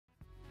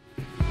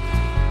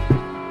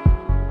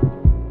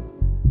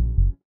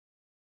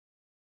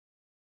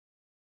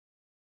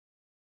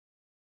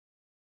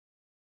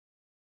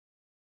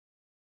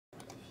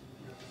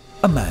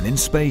A man in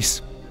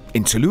space.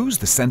 In Toulouse,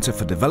 the Centre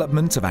for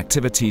Development of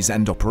Activities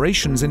and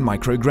Operations in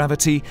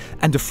Microgravity,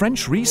 and a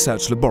French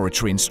research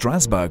laboratory in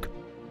Strasbourg.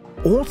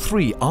 All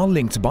three are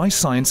linked by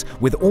science,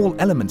 with all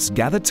elements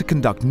gathered to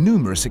conduct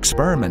numerous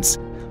experiments.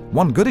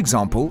 One good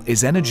example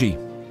is energy.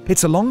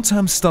 It's a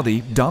long-term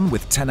study done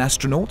with 10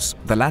 astronauts,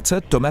 the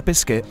latter Thomas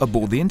Pesquet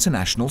aboard the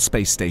International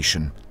Space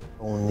Station.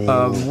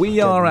 We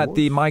are at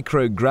the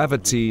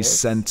Microgravity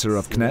Centre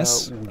of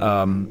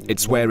CNES.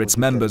 It's where its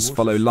members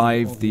follow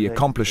live the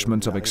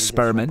accomplishment of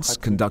experiments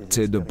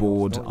conducted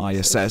aboard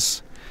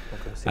ISS,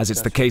 as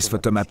it's the case for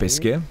Thomas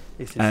Pesquet,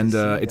 and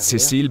it's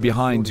Cécile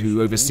behind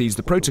who oversees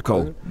the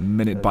protocol,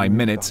 minute by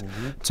minute,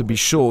 to be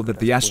sure that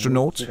the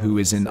astronaut who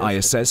is in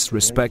ISS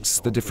respects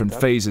the different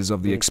phases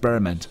of the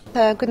experiment.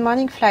 Good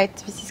morning, flight.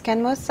 This is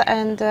CNES,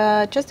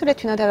 and just to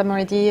let you know that I'm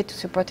ready to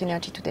support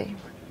energy today.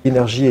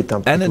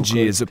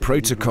 Energy is a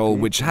protocol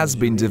which has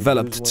been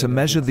developed to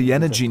measure the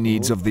energy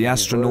needs of the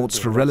astronauts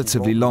for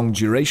relatively long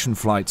duration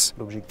flights.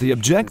 The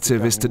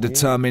objective is to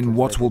determine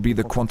what will be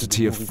the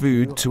quantity of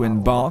food to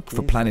embark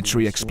for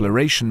planetary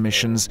exploration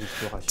missions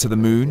to the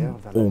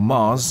Moon or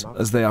Mars,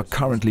 as they are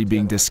currently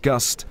being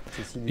discussed.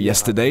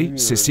 Yesterday,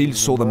 Cécile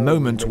saw the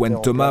moment when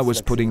Thomas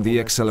was putting the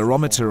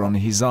accelerometer on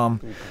his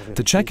arm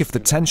to check if the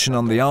tension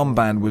on the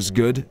armband was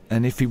good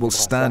and if he will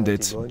stand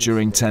it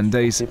during 10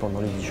 days.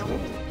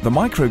 The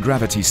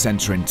Microgravity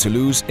Centre in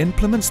Toulouse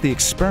implements the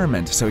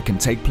experiment so it can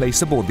take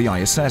place aboard the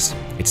ISS.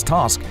 Its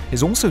task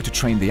is also to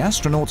train the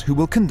astronaut who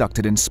will conduct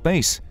it in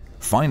space.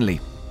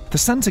 Finally, the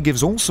centre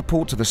gives all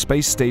support to the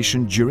space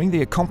station during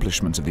the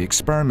accomplishment of the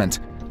experiment.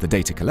 The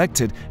data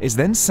collected is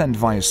then sent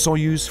via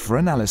Soyuz for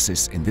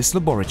analysis in this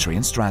laboratory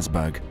in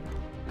Strasbourg.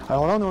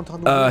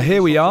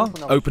 Here we are,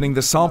 opening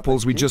the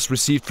samples we just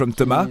received from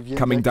Thomas,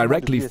 coming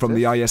directly from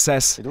the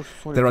ISS.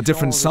 There are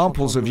different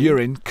samples of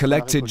urine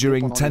collected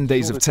during 10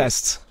 days of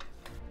tests.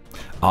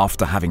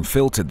 After having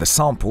filtered the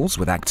samples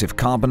with active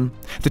carbon,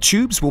 the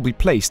tubes will be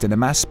placed in a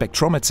mass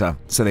spectrometer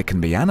so they can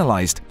be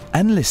analyzed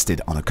and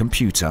listed on a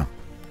computer.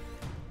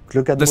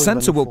 The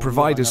centre will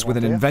provide us with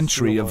an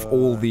inventory of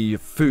all the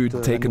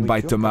food taken by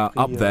Thomas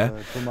up there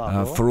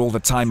for all the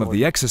time of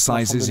the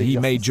exercises he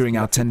made during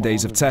our 10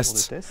 days of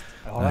tests.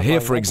 Here,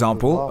 for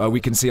example,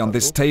 we can see on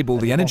this table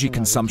the energy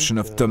consumption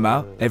of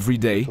Thomas every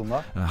day,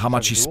 how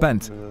much he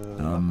spent.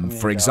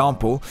 For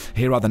example,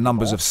 here are the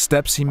numbers of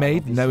steps he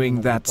made,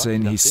 knowing that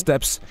in his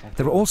steps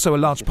there are also a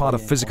large part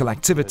of physical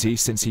activity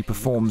since he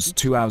performs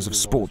 2 hours of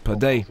sport per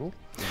day.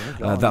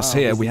 Thus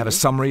here we have a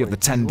summary of the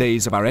 10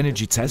 days of our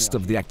energy test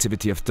of the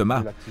activity of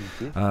Thomas.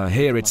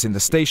 Here it's in the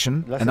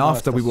station, and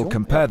after we will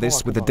compare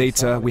this with the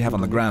data we have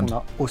on the ground.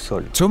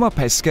 Thomas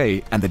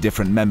Pesquet and the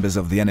different members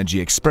of the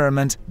energy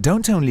experiment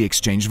don't only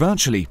exchange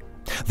virtually.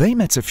 They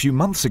met a few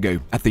months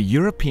ago at the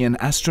European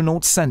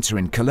Astronaut Centre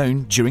in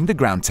Cologne during the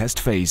ground test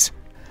phase.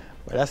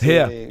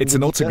 Here, it's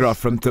an autograph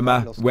from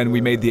Thomas when we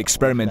made the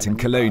experiment in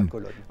Cologne.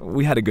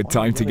 We had a good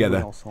time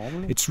together.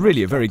 It's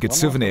really a very good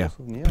souvenir,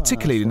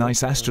 particularly a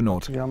nice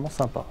astronaut.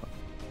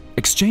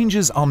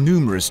 Exchanges are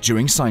numerous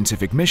during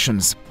scientific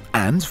missions,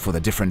 and for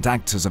the different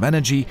actors of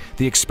energy,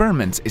 the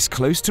experiment is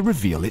close to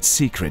reveal its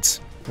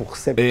secrets.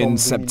 In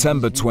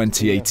September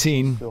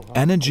 2018,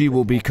 energy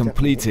will be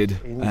completed,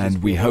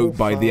 and we hope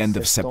by the end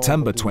of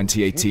September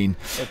 2018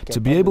 to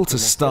be able to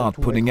start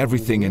putting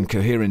everything in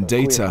coherent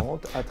data,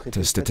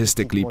 to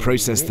statistically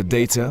process the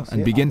data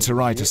and begin to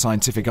write a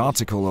scientific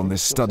article on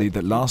this study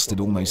that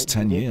lasted almost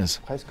 10 years.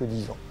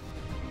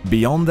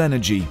 Beyond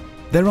energy,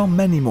 there are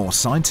many more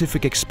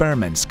scientific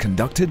experiments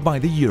conducted by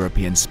the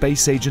European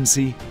Space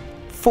Agency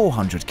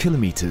 400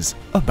 kilometers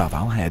above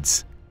our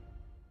heads.